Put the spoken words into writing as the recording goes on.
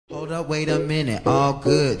Hold up, wait a minute, all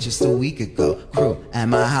good, just a week ago. Crew at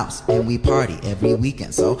my house, and we party every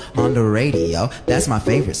weekend. So on the radio, that's my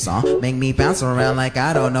favorite song. Make me bounce around like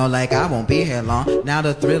I don't know, like I won't be here long. Now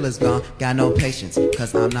the thrill is gone, got no patience,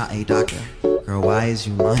 cause I'm not a doctor. Girl, why is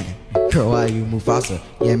you lying? Girl, why you Mufasa?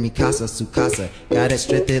 Yeah, Mikasa, Sukasa. Got it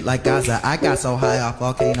stripped like Gaza. I got so high off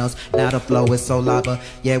volcanoes. Now the flow is so lava.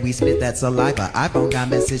 Yeah, we spit that saliva. iPhone got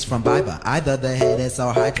message from Viber. Either the head is so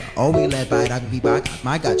Hydra. Or we let bite, I can be by.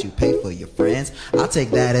 My God, you pay for your friends. I'll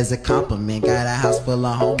take that as a compliment. Got a house full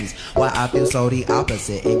of homies. Why I feel so the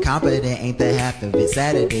opposite. Incompetent ain't the half of it.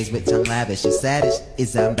 Saturdays with tongue lavish. As sad as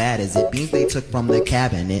it's as bad as it beans they took from the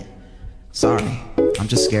cabinet. Sorry, I'm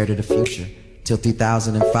just scared of the future. Till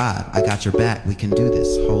 2005, I got your back, we can do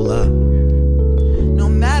this, hold up. No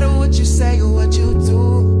matter what you say or what you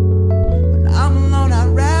do, when I'm alone I'd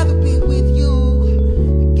rather be with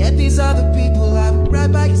you. Forget these other people, I'll be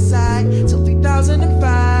right by your side till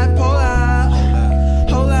 2005.